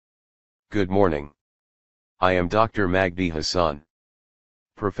Good morning. I am Dr. Magdy Hasan,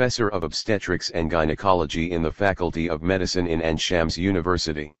 Professor of Obstetrics and Gynecology in the Faculty of Medicine in Ain Shams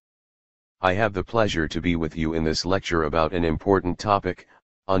University. I have the pleasure to be with you in this lecture about an important topic,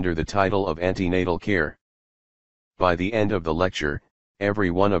 under the title of antenatal care. By the end of the lecture,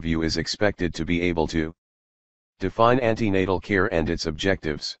 every one of you is expected to be able to define antenatal care and its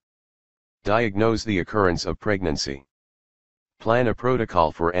objectives, diagnose the occurrence of pregnancy, plan a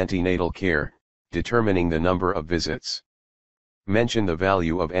protocol for antenatal care, determining the number of visits, mention the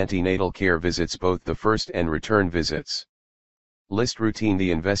value of antenatal care visits, both the first and return visits, list routine the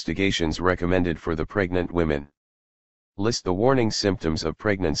investigations recommended for the pregnant women, list the warning symptoms of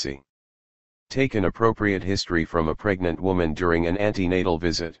pregnancy, take an appropriate history from a pregnant woman during an antenatal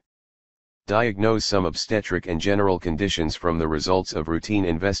visit, diagnose some obstetric and general conditions from the results of routine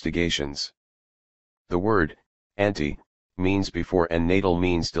investigations. The word ante means before and natal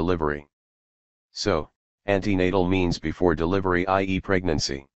means delivery. So, antenatal means before delivery, i.e.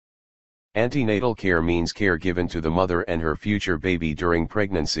 pregnancy. Antenatal care means care given to the mother and her future baby during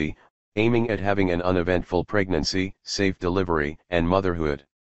pregnancy, aiming at having an uneventful pregnancy, safe delivery, and motherhood.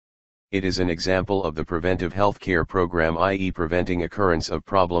 It is an example of the preventive health care program, i.e. preventing occurrence of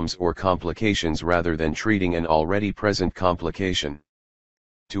problems or complications rather than treating an already present complication.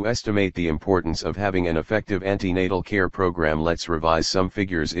 To estimate the importance of having an effective antenatal care program, let's revise some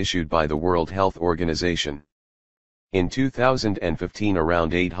figures issued by the World Health Organization. In 2015,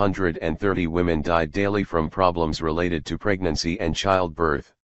 around 830 women died daily from problems related to pregnancy and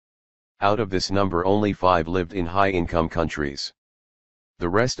childbirth. Out of this number, only 5 lived in high-income countries. The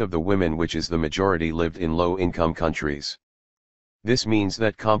rest of the women, which is the majority, lived in low-income countries. This means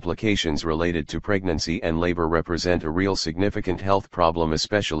that complications related to pregnancy and labor represent a real significant health problem,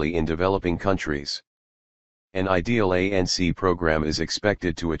 especially in developing countries. An ideal ANC program is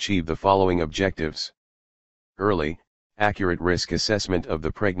expected to achieve the following objectives: early, accurate risk assessment of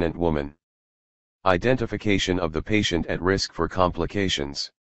the pregnant woman, identification of the patient at risk for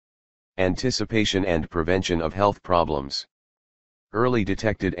complications, anticipation and prevention of health problems, early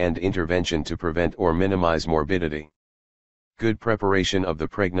detected and intervention to prevent or minimize morbidity, good preparation of the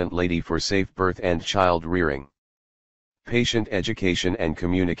pregnant lady for safe birth and child rearing, patient education and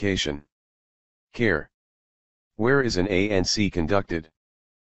communication. Care. Where is an ANC conducted?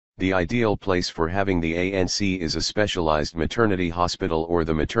 The ideal place for having the ANC is a specialized maternity hospital or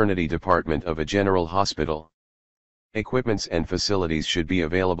the maternity department of a general hospital. Equipments and facilities should be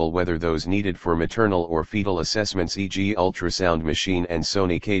available, whether those needed for maternal or fetal assessments, e.g. ultrasound machine and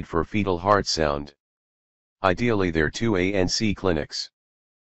sonicade for fetal heart sound. Ideally, there are 2 ANC clinics.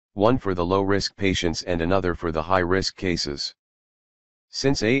 One for the low-risk patients and another for the high-risk cases.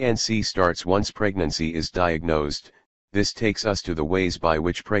 Since ANC starts once pregnancy is diagnosed, this takes us to the ways by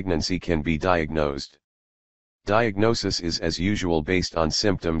which pregnancy can be diagnosed. Diagnosis is as usual based on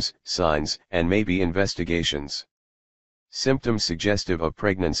symptoms, signs, and maybe investigations. Symptoms suggestive of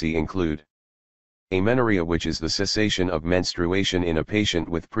pregnancy include amenorrhea, which is the cessation of menstruation in a patient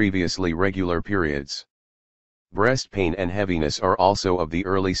with previously regular periods. Breast pain and heaviness are also of the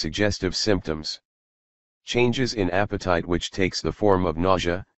early suggestive symptoms. Changes in appetite, which takes the form of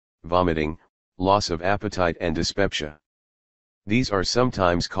nausea, vomiting, loss of appetite and dyspepsia. These are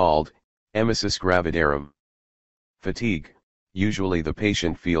sometimes called emesis gravidarum. Fatigue, usually the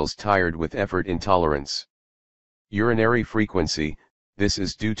patient feels tired with effort intolerance. Urinary frequency, this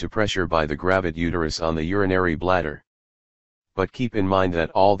is due to pressure by the gravid uterus on the urinary bladder. But keep in mind that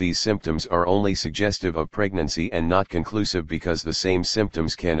all these symptoms are only suggestive of pregnancy and not conclusive, because the same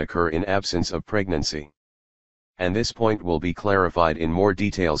symptoms can occur in absence of pregnancy. And this point will be clarified in more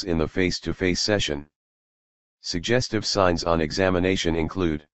details in the face-to-face session. Suggestive signs on examination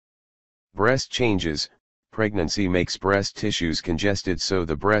include breast changes. Pregnancy makes breast tissues congested, so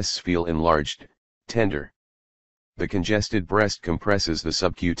the breasts feel enlarged, tender. The congested breast compresses the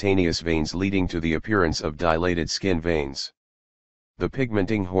subcutaneous veins, leading to the appearance of dilated skin veins. The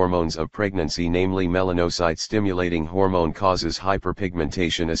pigmenting hormones of pregnancy, namely melanocyte-stimulating hormone, causes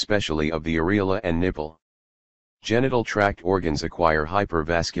hyperpigmentation, especially of the areola and nipple. Genital tract organs acquire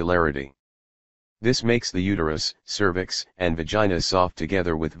hypervascularity. This makes the uterus, cervix, and vagina soft,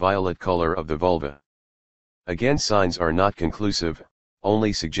 together with violet color of the vulva. Again, signs are not conclusive,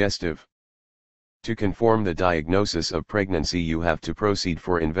 only suggestive. To confirm the diagnosis of pregnancy, you have to proceed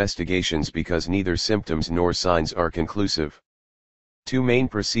for investigations, because neither symptoms nor signs are conclusive. 2 main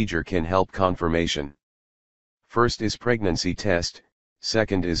procedures can help confirmation. First is pregnancy test,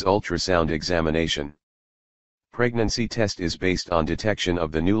 second is ultrasound examination. Pregnancy test is based on detection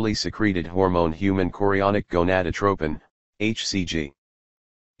of the newly secreted hormone human chorionic gonadotropin, HCG.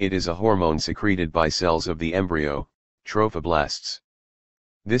 It is a hormone secreted by cells of the embryo, trophoblasts.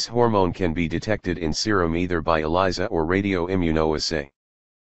 This hormone can be detected in serum either by ELISA or radioimmunoassay.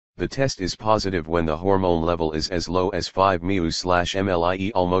 The test is positive when the hormone level is as low as 5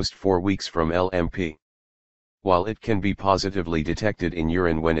 μ/ml, almost 4 weeks from LMP. While it can be positively detected in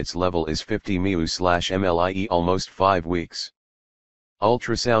urine when its level is 50 μ/ml, almost 5 weeks.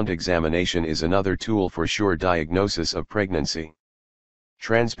 Ultrasound examination is another tool for sure diagnosis of pregnancy.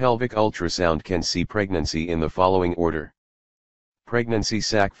 Transpelvic ultrasound can see pregnancy in the following order. Pregnancy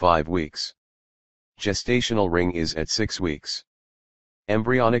sac 5 weeks. Gestational ring is at 6 weeks.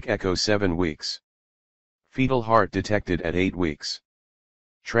 Embryonic echo 7 weeks. Fetal heart detected at 8 weeks.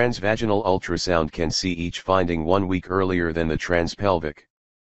 Transvaginal ultrasound can see each finding 1 week earlier than the transpelvic.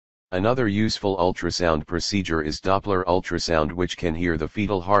 Another useful ultrasound procedure is Doppler ultrasound, which can hear the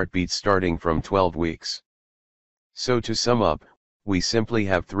fetal heartbeat starting from 12 weeks. So to sum up, we simply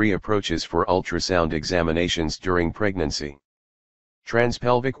have 3 approaches for ultrasound examinations during pregnancy.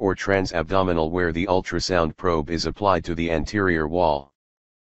 Transpelvic or transabdominal, where the ultrasound probe is applied to the anterior wall.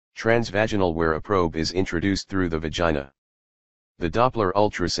 Transvaginal, where a probe is introduced through the vagina. The Doppler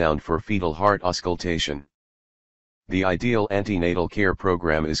ultrasound for fetal heart auscultation. The ideal antenatal care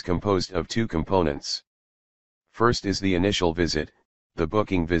program is composed of 2 components. First is the initial visit, the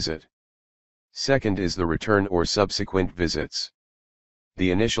booking visit. Second is the return or subsequent visits.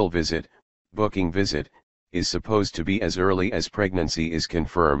 The initial visit, booking visit, is supposed to be as early as pregnancy is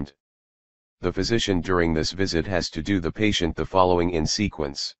confirmed. The physician during this visit has to do the patient the following in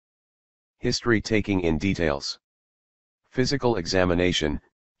sequence. History taking in details. Physical examination,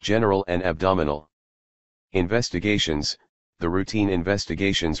 general and abdominal. Investigations, the routine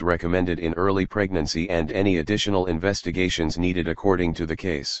investigations recommended in early pregnancy and any additional investigations needed according to the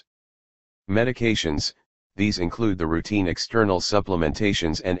case. Medications, these include the routine external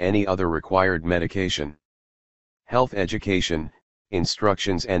supplementations and any other required medication. Health education,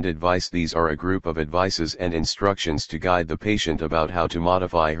 instructions and advice. These are a group of advices and instructions to guide the patient about how to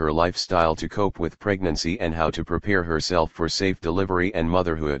modify her lifestyle to cope with pregnancy and how to prepare herself for safe delivery and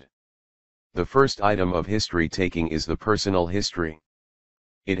motherhood. The first item of history taking is the personal history.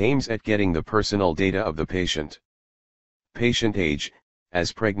 It aims at getting the personal data of the patient. Patient age,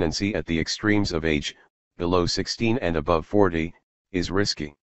 as pregnancy at the extremes of age, below 16 and above 40, is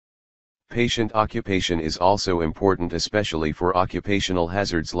risky. Patient occupation is also important, especially for occupational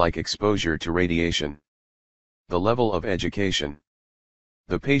hazards like exposure to radiation. The level of education.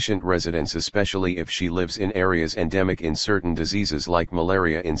 The patient residence, especially if she lives in areas endemic in certain diseases like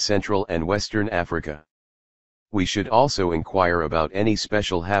malaria in Central and Western Africa. We should also inquire about any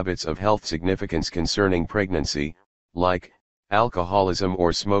special habits of health significance concerning pregnancy, like alcoholism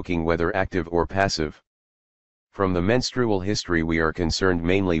or smoking, whether active or passive. From the menstrual history, we are concerned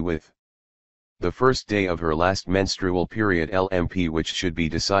mainly with the first day of her last menstrual period LMP, which should be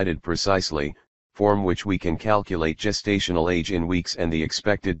decided precisely, from which we can calculate gestational age in weeks and the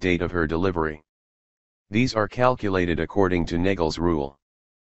expected date of her delivery. These are calculated according to Naegele's rule.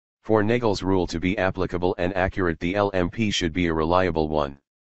 For Naegele's rule to be applicable and accurate, the LMP should be a reliable one.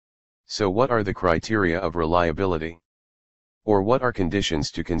 So what are the criteria of reliability? Or what are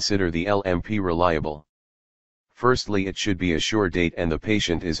conditions to consider the LMP reliable? Firstly, it should be a sure date and the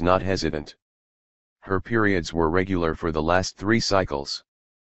patient is not hesitant. Her periods were regular for the last 3 cycles.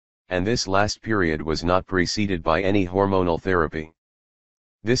 And this last period was not preceded by any hormonal therapy.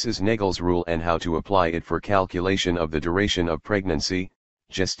 This is Naegele's rule and how to apply it for calculation of the duration of pregnancy,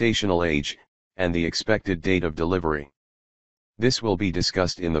 gestational age, and the expected date of delivery. This will be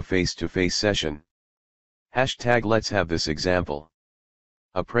discussed in the face-to-face session. Let's have this example.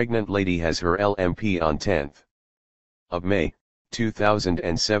 A pregnant lady has her LMP on 10th of May,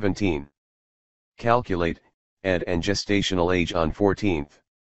 2017. Calculate, ed and gestational age on 14th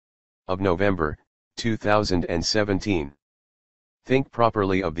of November, 2017. Think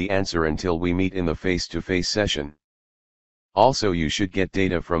properly of the answer until we meet in the face-to-face session. Also, you should get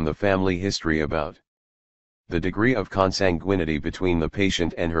data from the family history about the degree of consanguinity between the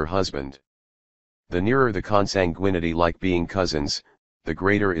patient and her husband. The nearer the consanguinity, like being cousins, the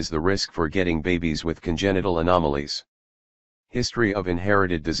greater is the risk for getting babies with congenital anomalies. History of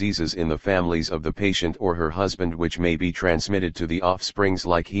inherited diseases in the families of the patient or her husband, which may be transmitted to the offsprings,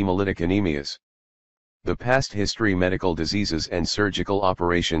 like hemolytic anemias. The past history, medical diseases and surgical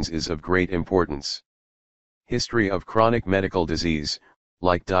operations, is of great importance. History of chronic medical disease,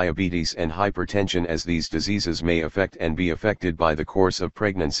 like diabetes and hypertension, as these diseases may affect and be affected by the course of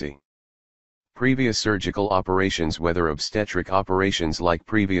pregnancy. Previous surgical operations, whether obstetric operations like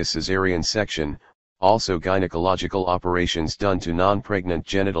previous cesarean section, Also gynecological operations done to non-pregnant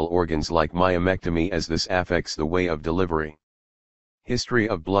genital organs like myomectomy, as this affects the way of delivery. History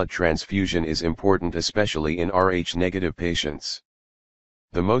of blood transfusion is important, especially in Rh-negative patients.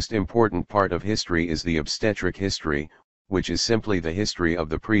 The most important part of history is the obstetric history, which is simply the history of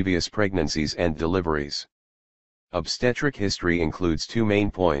the previous pregnancies and deliveries. Obstetric history includes two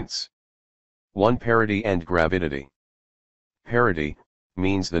main points. 1. Parity and gravidity. Parity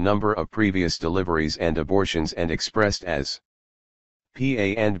means the number of previous deliveries and abortions, and expressed as PA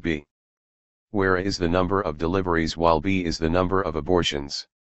and B, where A is the number of deliveries while B is the number of abortions.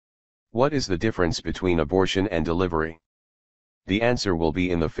 What is the difference between abortion and delivery? The answer will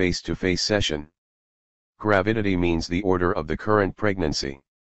be in the face-to-face session. Gravidity means the order of the current pregnancy.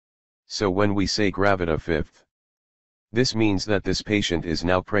 So when we say gravida 5th, this means that this patient is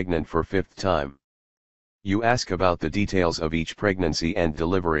now pregnant for 5th time. You ask about the details of each pregnancy and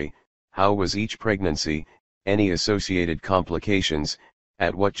delivery. How was each pregnancy, any associated complications,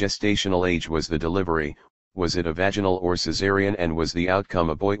 at what gestational age was the delivery, was it a vaginal or cesarean, and was the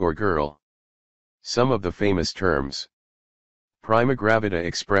outcome a boy or girl? Some of the famous terms. Prima gravida,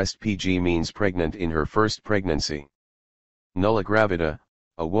 expressed PG, means pregnant in her first pregnancy. Nulla gravida,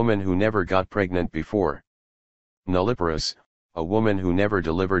 a woman who never got pregnant before. Nulliparous, a woman who never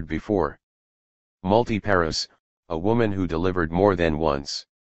delivered before. Multiparous, a woman who delivered more than once.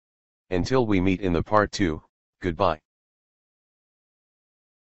 Until we meet in the part 2, goodbye.